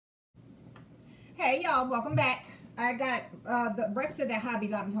Hey y'all, welcome back. I got the rest of that Hobby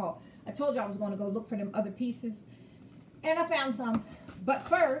Lobby haul. I told you I was going to go look for them other pieces, and I found some. But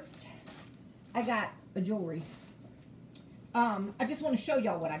first, I got a jewelry. I just want to show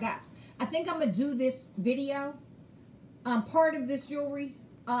y'all what I got. I think I'm gonna do this video, part of this jewelry,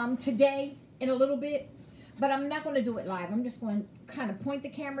 today in a little bit, but I'm not going to do it live. I'm just going to kind of point the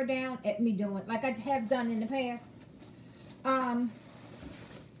camera down at me doing like I have done in the past.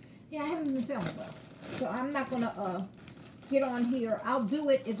 Yeah, I haven't been feeling well, so I'm not going to get on here. I'll do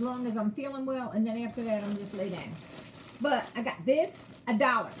it as long as I'm feeling well, and then after that, I'm just lay down. But I got this,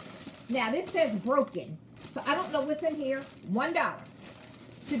 $1. Now, this says broken, so I don't know what's in here. $1.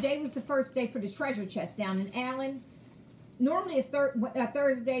 Today was the first day for the treasure chest down in Allen. Normally it's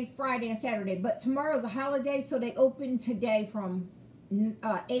Thursday, Friday, and Saturday, but tomorrow's a holiday, so they open today from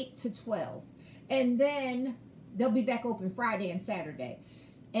 8 to 12. And then they'll be back open Friday and Saturday.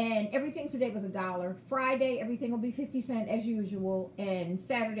 And everything today was $1. Friday, everything will be 50 cents as usual. And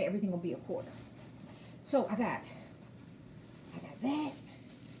Saturday, everything will be a quarter. So I got that.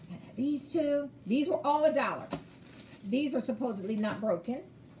 I got these two. These were all $1. These are supposedly not broken.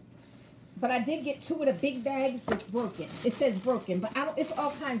 But I did get two of the big bags that's broken. It says broken, but I don't. It's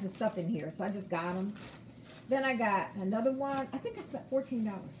all kinds of stuff in here, so I just got them. Then I got another one. I think I spent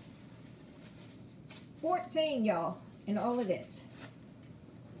 $14. 14, y'all, in all of this.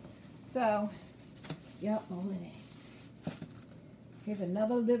 So, yep, all of that. Here's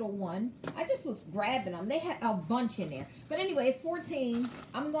another little one. I just was grabbing them. They had a bunch in there. But anyway, it's 14.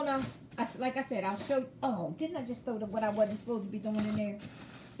 I'm going to, like I said, I'll show. Oh, didn't I just throw what I wasn't supposed to be doing in there?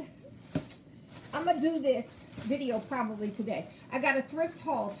 I'm going to do this video probably today. I got a thrift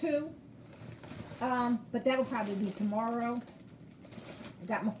haul too. But that'll probably be tomorrow. I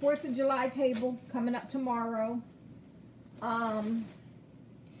got my 4th of July table coming up tomorrow.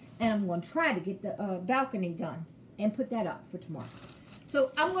 And I'm going to try to get the balcony done and put that up for tomorrow.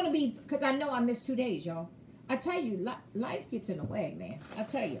 So I'm going to be, because I know I missed 2 days, y'all. I tell you, life gets in the way, man. I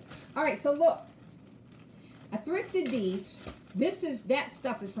tell you. All right, so look. I thrifted these. That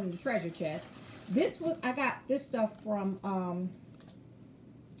stuff is from the treasure chest. I got this stuff from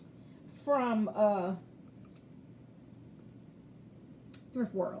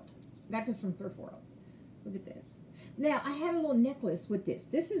Thrift World. Got this from Thrift World. Look at this. Now, I had a little necklace with this.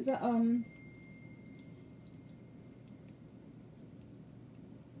 This is a,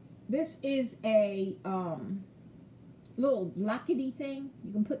 little lockety thing.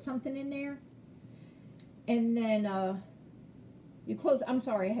 You can put something in there. And then, you close, I'm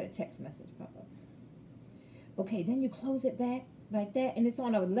sorry, I had a text message pop up. Okay, then you close it back like that, and it's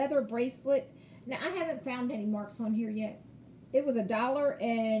on a leather bracelet. Now, I haven't found any marks on here yet. It was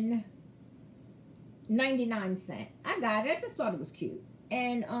 $1.99. I got it. I just thought it was cute.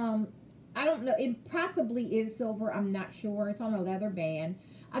 And I don't know. It possibly is silver. I'm not sure. It's on a leather band.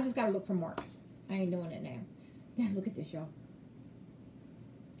 I just got to look for marks. I ain't doing it now. Now, look at this, y'all.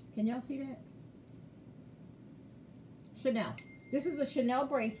 Can y'all see that? Chanel. This is a Chanel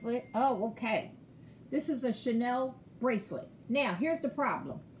bracelet. Oh, okay. This is a Chanel bracelet. Now, here's the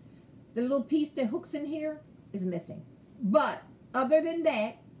problem. The little piece that hooks in here is missing. But other than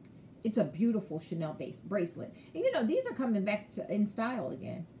that, it's a beautiful Chanel bracelet. And you know, these are coming back in style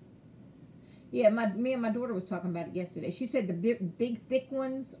again. Yeah, me and my daughter was talking about it yesterday. She said the big thick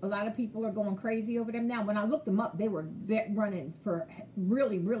ones, a lot of people are going crazy over them. Now, when I looked them up, they were running for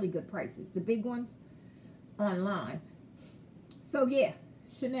really, really good prices. The big ones online. So, yeah,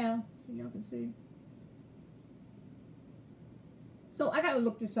 Chanel. So y'all can see. So, I got to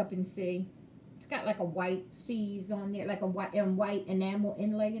look this up and see. It's got like a white C's on there, like a white enamel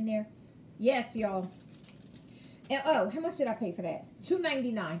inlay in there. Yes, y'all. And oh, how much did I pay for that?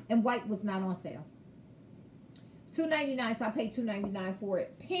 $2.99. And white was not on sale. $2.99, so I paid $2.99 for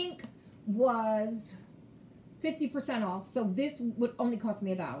it. Pink was 50% off, so this would only cost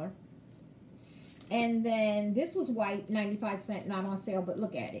me $1. And then this was white, 95 cents, not on sale, but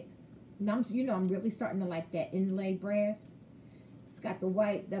look at it. Now, you know, I'm really starting to like that inlay brass. It's got the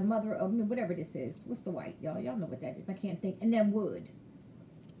white, the mother of me, whatever this is. What's the white, y'all? Y'all know what that is. I can't think. And then wood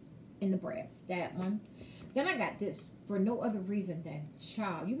in the brass. That one. Then I got this for no other reason than,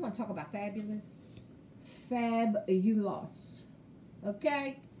 child, you want to talk about fabulous? Fabulous.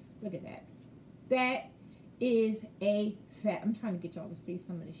 Okay? Look at that. That is a I'm trying to get y'all to see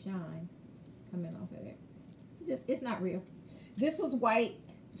some of the shine coming off of there. It's not real. This was white,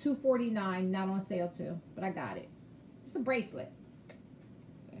 $2.49, not on sale too, but I got it. It's a bracelet.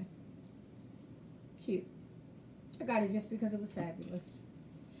 Okay. Cute. I got it just because it was fabulous.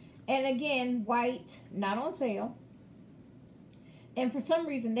 And again, white, not on sale. And for some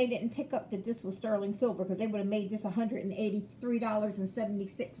reason, they didn't pick up that this was sterling silver because they would have made this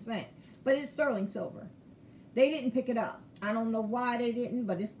 $183.76. But it's sterling silver. They didn't pick it up. I don't know why they didn't,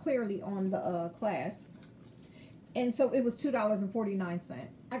 but it's clearly on the clasp. And so it was $2.49.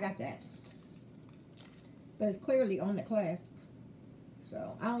 I got that. But it's clearly on the clasp.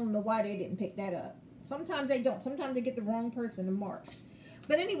 So I don't know why they didn't pick that up. Sometimes they don't. Sometimes they get the wrong person to mark.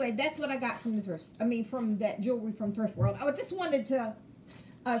 But anyway, that's what I got from the thrift. I mean, from that jewelry from Thrift World. I just wanted to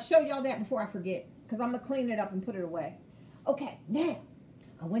show y'all that before I forget, because I'm going to clean it up and put it away. Okay, now,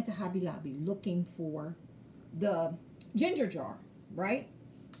 I went to Hobby Lobby looking for the ginger jar, right?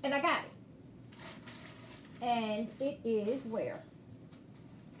 And I got it. And it is where?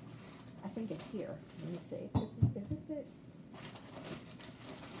 I think it's here. Let me see. Is this it?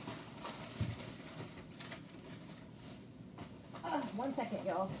 One second,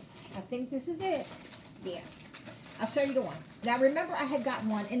 y'all. I think this is it. Yeah. I'll show you the one. Now, remember I had got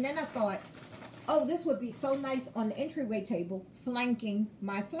one, and then I thought, oh, this would be so nice on the entryway table, flanking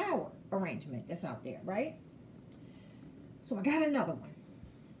my flower arrangement that's out there, right? So I got another one.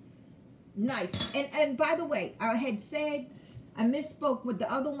 Nice. And by the way, I had said, I misspoke with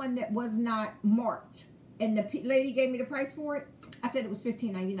the other one that was not marked, and the lady gave me the price for it. I said it was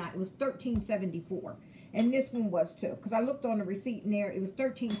 $15.99. It was $13.74. And this one was too, because I looked on the receipt in there. It was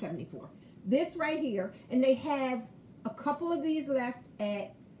 $13.74. This right here, and they have a couple of these left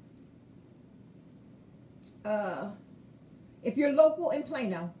at, if you're local in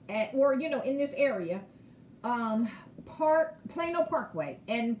Plano, or you know, in this area, Plano Parkway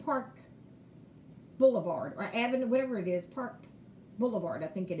and Park Boulevard or Avenue, whatever it is, Park Boulevard, I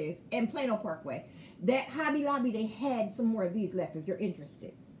think it is, and Plano Parkway. That Hobby Lobby, they had some more of these left if you're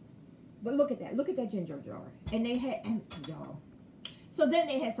interested. But look at that. Look at that ginger jar. And they had, y'all. So then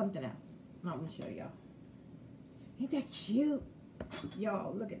they had something else. I'm going to show y'all. Ain't that cute?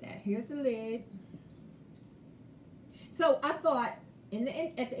 Y'all, look at that. Here's the lid. So I thought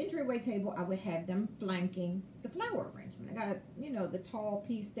at the entryway table, I would have them flanking the flower arrangement. I got, you know, the tall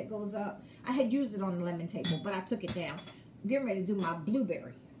piece that goes up. I had used it on the lemon table, but I took it down. I'm getting ready to do my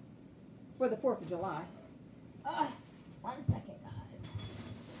blueberry for the 4th of July. 1 second.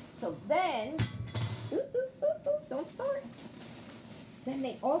 So then, don't start. Then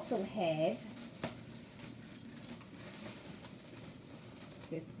they also had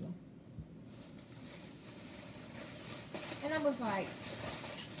this one. And I was like,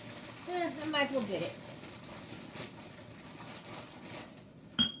 I might as well get it.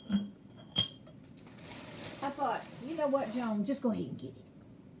 I thought, you know what, Joan, just go ahead and get it.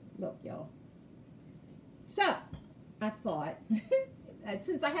 Look, y'all. So, I thought...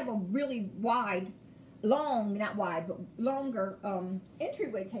 since I have a really wide, not wide, but longer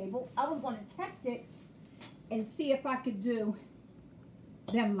entryway table, I was going to test it and see if I could do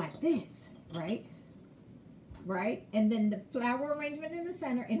them like this, right? Right? And then the flower arrangement in the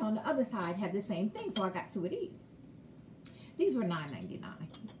center, and on the other side have the same thing. So I got 2 of these. These were $9.99.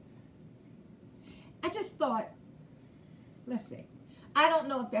 I just thought, let's see. I don't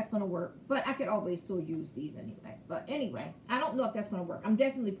know if that's going to work, but I could always still use these anyway. But anyway, I don't know if that's going to work. I'm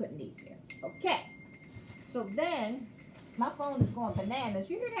definitely putting these there. Okay. So then, my phone is going bananas.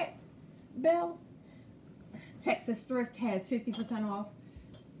 You hear that bell? Texas Thrift has 50% off.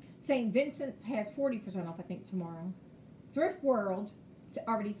 St. Vincent's has 40% off, I think, tomorrow. Thrift World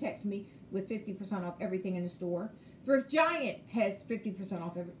already texted me with 50% off everything in the store. Thrift Giant has 50%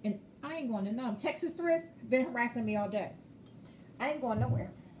 off. And I ain't going to none. Texas Thrift been harassing me all day. I ain't going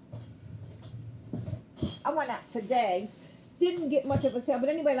nowhere. I went out today. Didn't get much of a sale. But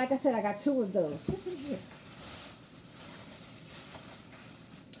anyway, like I said, I got 2 of those. What's in here?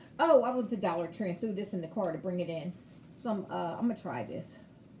 Oh, I went to Dollar Tree and threw this in the car to bring it in. I'm going to try this.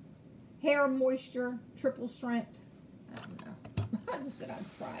 Hair Moisture, Triple Strength. I don't know. I just said I'd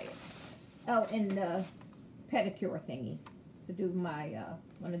try it. Oh, and the pedicure thingy to do my,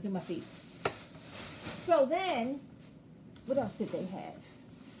 when I do my feet. So then... what else did they have?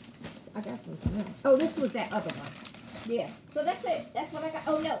 I got something else. Oh, this was that other one. Yeah. So that's it. That's what I got.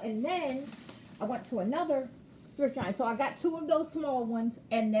 Oh, no. And then I went to another thrift giant. So I got 2 of those small ones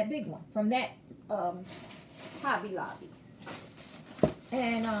and that big one from that Hobby Lobby.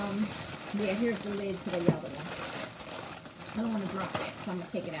 And, yeah, here's the lid to the other one. I don't want to drop that, so I'm going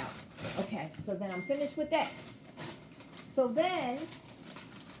to take it out. Okay. So then I'm finished with that. So then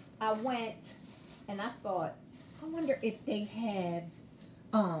I went and I thought, I wonder if they have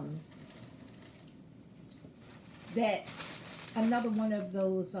that another one of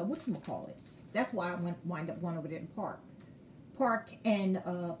those whatchamacallit. That's why I wind up going over there in Park and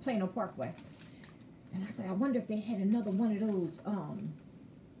Plano Parkway. And I said, I wonder if they had another one of those,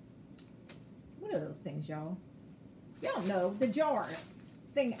 what are those things, y'all? Y'all know, the jar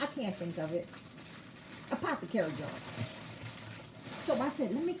thing. I can't think of it. Apothecary jar. So I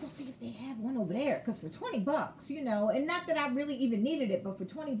said, let me go see if they have one over there. Because for 20 bucks, you know, and not that I really even needed it, but for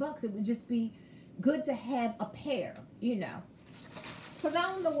 20 bucks, it would just be good to have a pair, you know. Because I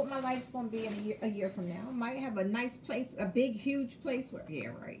don't know what my life's going to be in a year from now. I might have a nice place, a big, huge place where, yeah,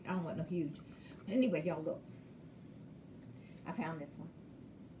 right. I don't want no huge. But anyway, y'all look. I found this one.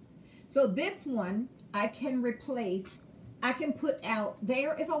 So this one, I can replace, I can put out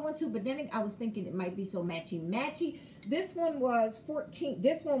there if I want to, but then I was thinking it might be so matchy. This one was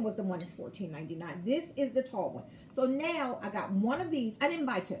this one was the one that's $14.99. This is the tall one. So now I got one of these. I didn't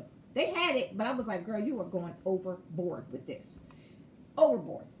buy two. They had it, but I was like, girl, you are going overboard with this.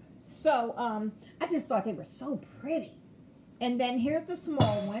 Overboard. So I just thought they were so pretty. And then here's the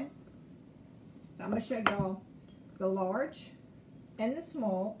small one. So I'm going to show y'all the large and the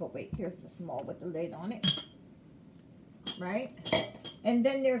small. But wait, here's the small with the lid on it. Right? And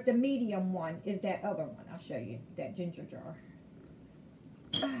then there's the medium one, is that other one. I'll show you, that ginger jar.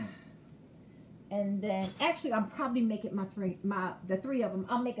 And then, actually, I'm probably making the three of them,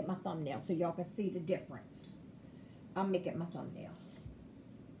 I'll make it my thumbnail so y'all can see the difference. I'll make it my thumbnail.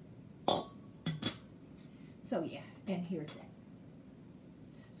 So, yeah, and here's that.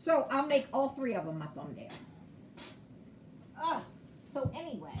 So, I'll make all three of them my thumbnail. So,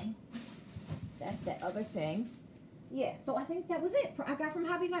 anyway, that's that other thing. Yeah, so I think that was it. I got from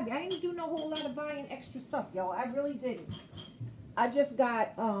Hobby Lobby. I didn't do no whole lot of buying extra stuff, y'all. I really didn't. I just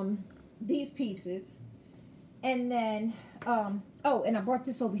got these pieces. And then, oh, and I brought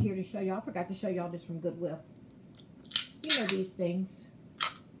this over here to show y'all. I forgot to show y'all this from Goodwill. You know these things.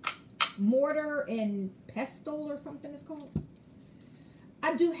 Mortar and pestle or something it's called.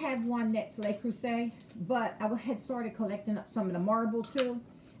 I do have one that's Le Creuset, but I had started collecting up some of the marble too.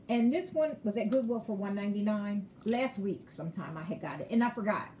 And this one was at Goodwill for $1.99 last week sometime I had got it. And I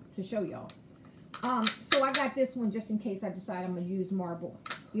forgot to show y'all. So I got this one just in case I decide I'm going to use marble,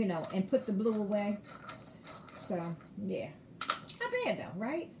 you know, and put the blue away. So, yeah. Not bad though,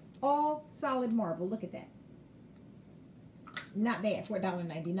 right? All solid marble. Look at that. Not bad for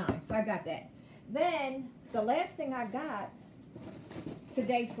 $1.99. So I got that. Then, the last thing I got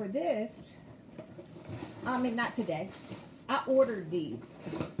today for this, I mean, not today. I ordered these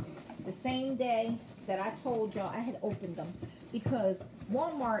the same day that I told y'all I had opened them because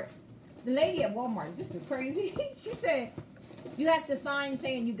Walmart, the lady at Walmart, this is crazy. She said, you have to sign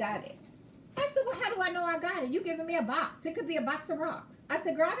saying you got it. I said, well, how do I know I got it? You giving me a box. It could be a box of rocks. I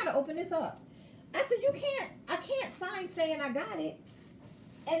said, girl, I got to open this up. I said, I can't sign saying I got it.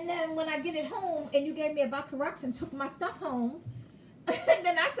 And then when I get it home and you gave me a box of rocks and took my stuff home,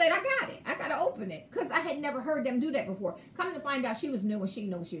 then I said, I got it. I got to open it. Because I had never heard them do that before. Come to find out, she was new and she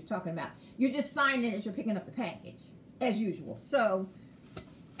didn't know what she was talking about. You're just signing as you're picking up the package, as usual. So,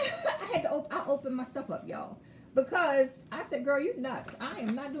 I had to I opened my stuff up, y'all. Because I said, girl, you nuts. I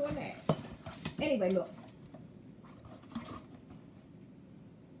am not doing that. Anyway, look.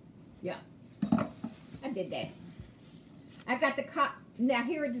 Yeah. I did that. I got the Now,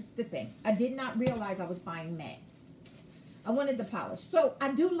 here is the thing. I did not realize I was buying matte. I wanted the polish. So, I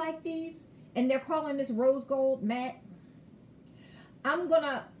do like these. And they're calling this rose gold matte. I'm going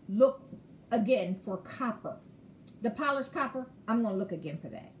to look again for copper. The polished copper, I'm going to look again for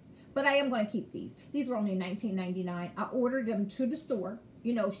that. But I am going to keep these. These were only $19.99. I ordered them to the store.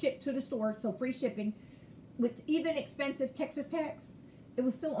 You know, shipped to the store. So, free shipping. With even expensive Texas tax, it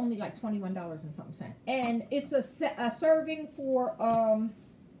was still only like $21 and something cents. And it's a serving for, how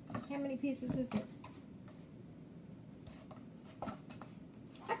many pieces is it?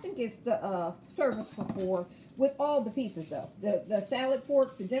 I think it's the service for 4 with all the pieces though. The salad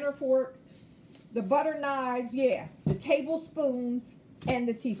fork, the dinner fork, the butter knives, yeah, the tablespoons, and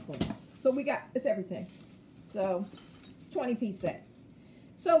the teaspoons. So we got, it's everything. So, 20-piece set.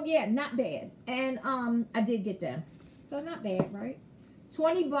 So yeah, not bad. And I did get them. So not bad, right?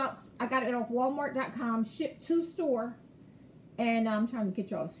 20 bucks. I got it off Walmart.com, shipped to store. And I'm trying to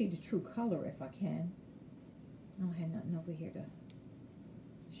get y'all to see the true color if I can. I don't have nothing over here to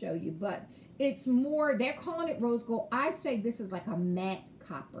show you, but it's more, they're calling it rose gold. I say this is like a matte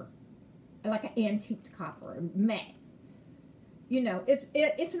copper, like an antique copper, matte. You know,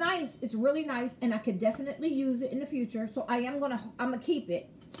 it's nice. It's really nice, and I could definitely use it in the future. So I'm gonna keep it,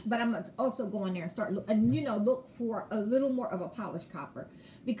 but I'm gonna also go in there and start look for a little more of a polished copper,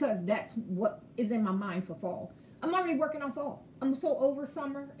 because that's what is in my mind for fall. I'm already working on fall. I'm so over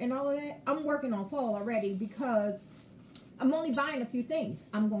summer and all of that. I'm working on fall already because I'm only buying a few things.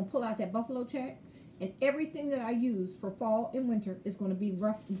 I'm going to pull out that buffalo check, And everything that I use for fall and winter is going to be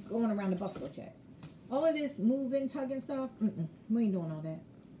rough going around the buffalo check. All of this moving, tugging stuff, we ain't doing all that.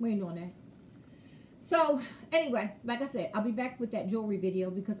 We ain't doing that. So, anyway, like I said, I'll be back with that jewelry video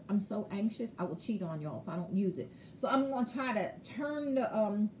because I'm so anxious. I will cheat on y'all if I don't use it. So, I'm going to try to turn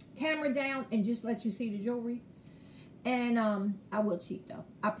the camera down and just let you see the jewelry. And I will cheat, though.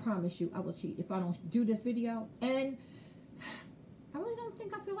 I promise you I will cheat if I don't do this video. And I really don't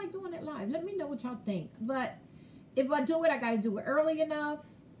think I feel like doing it live. Let me know what y'all think. But if I do it, I got to do it early enough.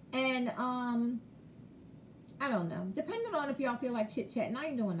 And, I don't know. Depending on if y'all feel like chit-chatting, I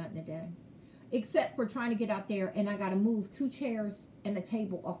ain't doing nothing today. Except for trying to get out there, and I got to move 2 chairs and a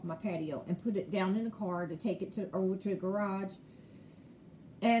table off my patio and put it down in the car to take it over to the garage.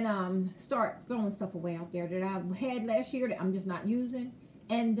 And start throwing stuff away out there that I had last year that I'm just not using.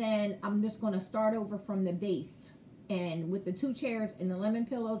 And then I'm just going to start over from the base. And with the 2 chairs and the lemon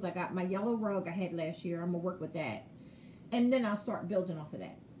pillows, I got my yellow rug I had last year. I'm going to work with that. And then I'll start building off of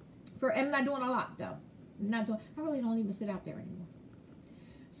that. I'm not doing a lot, though. I really don't even sit out there anymore.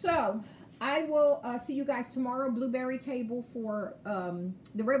 So, I will see you guys tomorrow. Blueberry table for,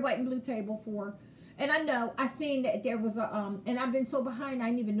 the red, white, and blue table for, and I know, I seen that there was a, and I've been so behind, I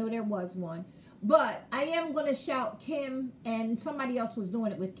didn't even know there was one. But I am going to shout Kim, and somebody else was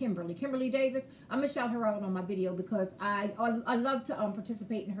doing it with Kimberly Davis. I'm going to shout her out on my video because I love to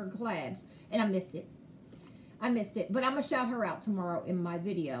participate in her collabs, and I missed it. But I'm going to shout her out tomorrow in my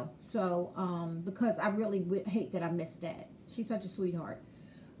video. So, because I really would hate that I missed that. She's such a sweetheart.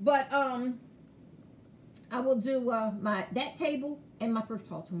 But, I will do that table and my thrift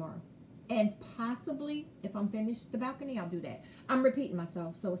haul tomorrow. And possibly, if I'm finished the balcony, I'll do that. I'm repeating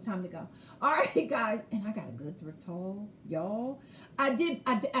myself, so it's time to go. All right, guys. And I got a good thrift haul, y'all. I did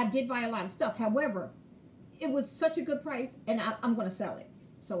buy a lot of stuff. However, it was such a good price, and I'm going to sell it.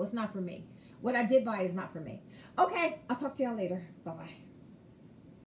 So it's not for me. What I did buy is not for me. Okay, I'll talk to y'all later. Bye-bye.